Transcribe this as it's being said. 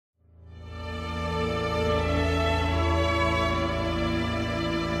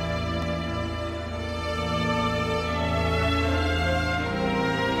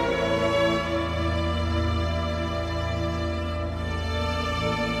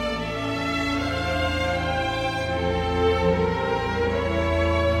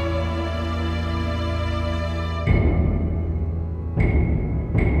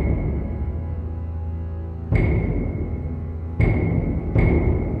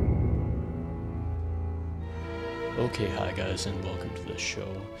Okay, hi guys, and welcome to the show.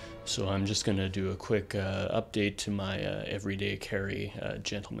 So I'm just going to do a quick update to my everyday carry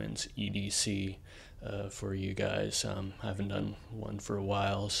gentleman's EDC for you guys. I haven't done one for a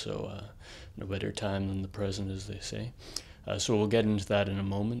while, so no better time than the present, as they say. So we'll get into that in a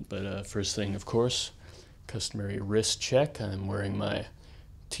moment, but first thing, of course, customary wrist check. I'm wearing my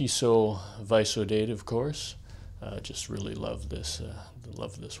Tissot Visodate, of course. Just really love this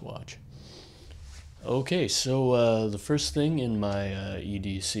watch. Okay, so the first thing in my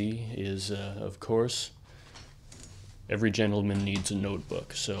EDC is, of course, every gentleman needs a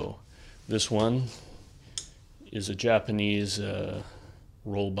notebook. So this one is a Japanese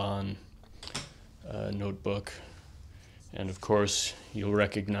roll-bond notebook. And of course, you'll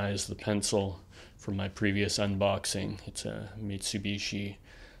recognize the pencil from my previous unboxing. It's a Mitsubishi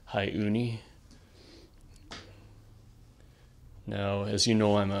Hi-Uni. Now, as you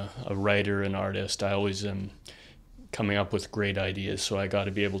know, I'm a writer and artist. I always am coming up with great ideas, so I got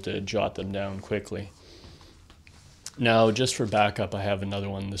to be able to jot them down quickly. Now, just for backup, I have another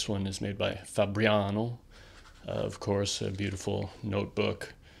one. This one is made by Fabriano. Of course, a beautiful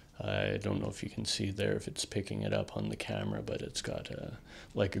notebook. I don't know if you can see there, if it's picking it up on the camera, but it's got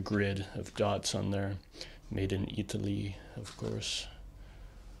like a grid of dots on there. Made in Italy, of course.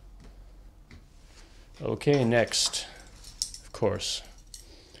 Okay, next. Of course,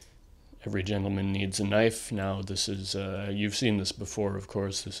 every gentleman needs a knife. Now this is, you've seen this before, of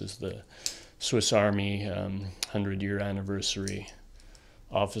course. This is the Swiss Army 100-year anniversary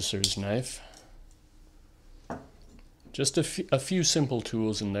officer's knife. Just a few simple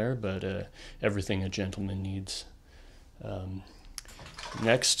tools in there, but everything a gentleman needs.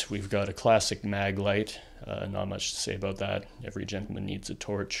 Next, we've got a classic mag light. Not much to say about that. Every gentleman needs a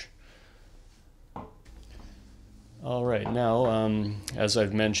torch. All right, now, as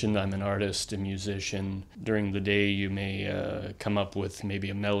I've mentioned, I'm an artist, a musician. During the day, you may come up with maybe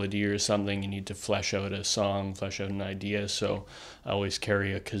a melody or something. You need to flesh out a song, flesh out an idea, so I always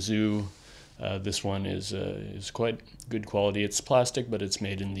carry a kazoo. This one is quite good quality. It's plastic, but it's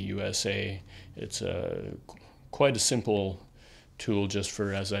made in the USA. It's quite a simple tool just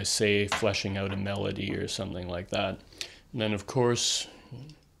for, as I say, fleshing out a melody or something like that. And then, of course,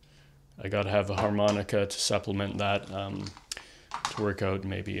 I got to have a harmonica to supplement that, to work out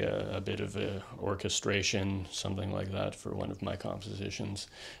maybe a bit of a orchestration, something like that for one of my compositions.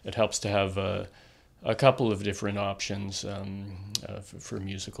 It helps to have a couple of different options for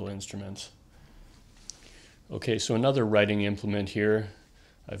musical instruments. Okay, so another writing implement here.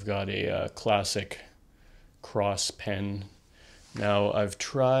 I've got a classic cross pen. Now I've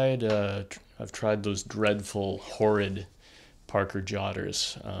tried those dreadful, horrid Parker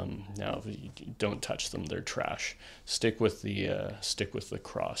jotters. Now, don't touch them; they're trash. Stick with the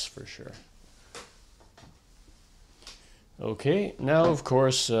cross for sure. Okay, now of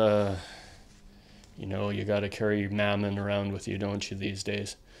course, you know, you got to carry mammon around with you, don't you, these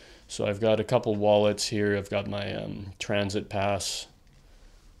days? So I've got a couple wallets here. I've got my transit pass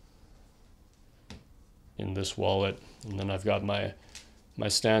in this wallet, and then I've got my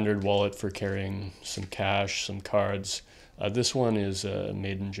standard wallet for carrying some cash, some cards. This one is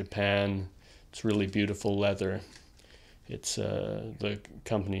made in Japan. It's really beautiful leather. It's the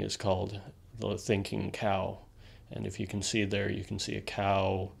company is called The Thinking Cow, and if you can see there, you can see a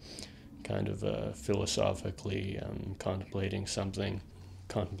cow kind of philosophically contemplating something.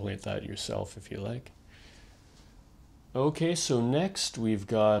 Contemplate that yourself if you like. Okay, so next we've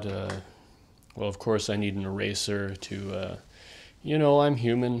got, well, of course I need an eraser to, you know, I'm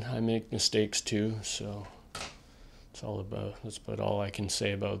human. I make mistakes too, so that's about all I can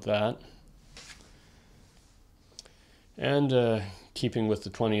say about that. And keeping with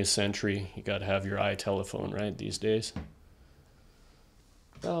the 20th century, you got to have your iTelephone, right, these days?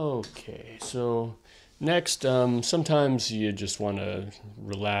 Okay, so next, sometimes you just want to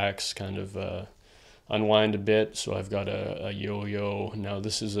relax, kind of unwind a bit. So I've got a yo-yo. Now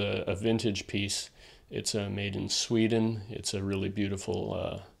this is a vintage piece. It's made in Sweden. It's a really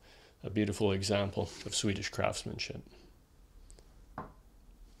beautiful example of Swedish craftsmanship.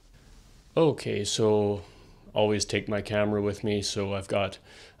 Okay, so always take my camera with me. So I've got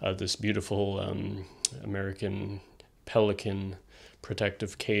this beautiful American Pelican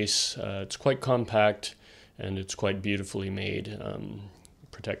protective case. It's quite compact and it's quite beautifully made. It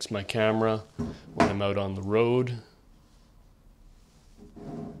protects my camera when I'm out on the road.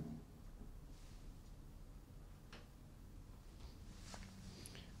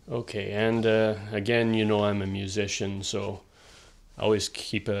 Okay, and again, you know, I'm a musician, so I always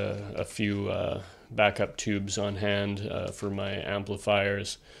keep a few backup tubes on hand for my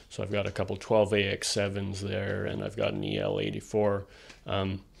amplifiers. So I've got a couple 12AX7s there, and I've got an EL84.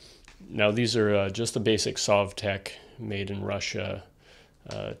 Now these are just the basic Sovtech made in Russia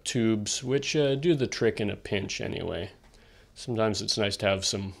tubes, which do the trick in a pinch anyway. Sometimes it's nice to have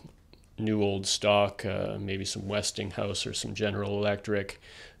some new old stock, maybe some Westinghouse or some General Electric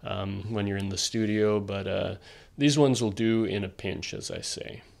when you're in the studio, but these ones will do in a pinch, as I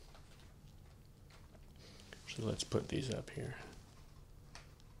say. So let's put these up here.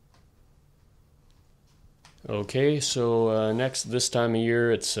 Okay, so next, this time of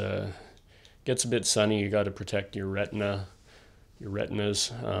year, it's gets a bit sunny. You got to protect your retinas.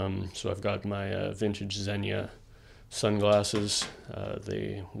 So I've got my vintage Xenia sunglasses.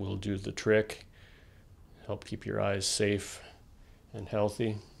 They will do the trick, help keep your eyes safe and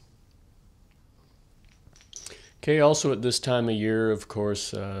healthy. Okay, also at this time of year, of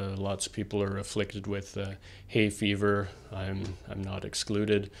course, lots of people are afflicted with hay fever. I'm not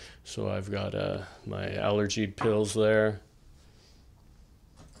excluded, so I've got my allergy pills there.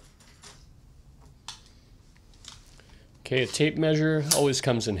 Okay, a tape measure always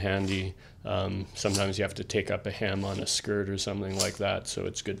comes in handy. Sometimes you have to take up a hem on a skirt or something like that, so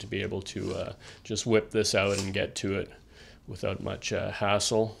it's good to be able to just whip this out and get to it without much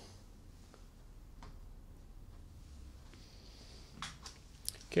hassle.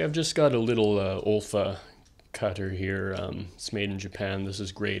 Okay, I've just got a little Olfa cutter here. It's made in Japan. This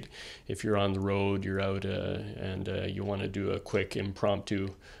is great if you're on the road, you're out and you want to do a quick impromptu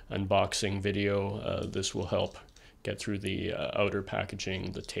unboxing video. This will help get through the outer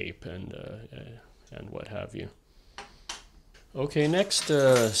packaging, the tape, and what have you. Okay, next,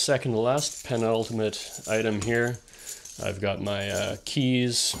 second to last, penultimate item here. I've got my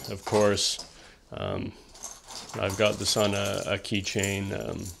keys, of course. I've got this on a keychain.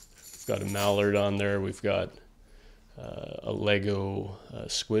 We've got a mallard on there. We've got a Lego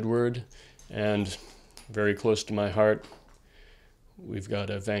Squidward, and very close to my heart, we've got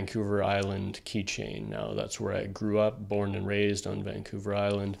a Vancouver Island keychain. Now that's where I grew up, born and raised on Vancouver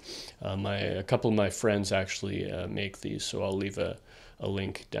Island. A couple of my friends actually make these, so I'll leave a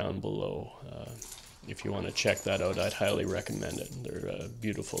link down below. If you want to check that out, I'd highly recommend it. They're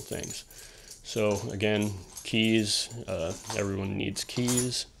beautiful things. So again, keys, everyone needs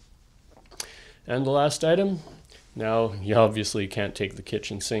keys. And the last item, now you obviously can't take the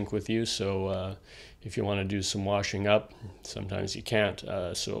kitchen sink with you, so if you want to do some washing up, sometimes you can't,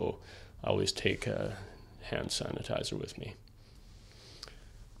 so I always take hand sanitizer with me.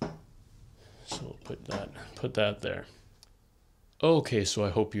 So we'll put that there. Okay, so I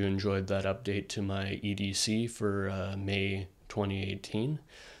hope you enjoyed that update to my EDC for May 2018.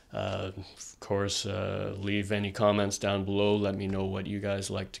 Of course, leave any comments down below. Let me know what you guys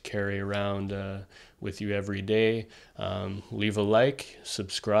like to carry around with you every day. Leave a like,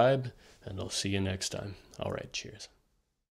 subscribe, and I'll see you next time. All right, cheers.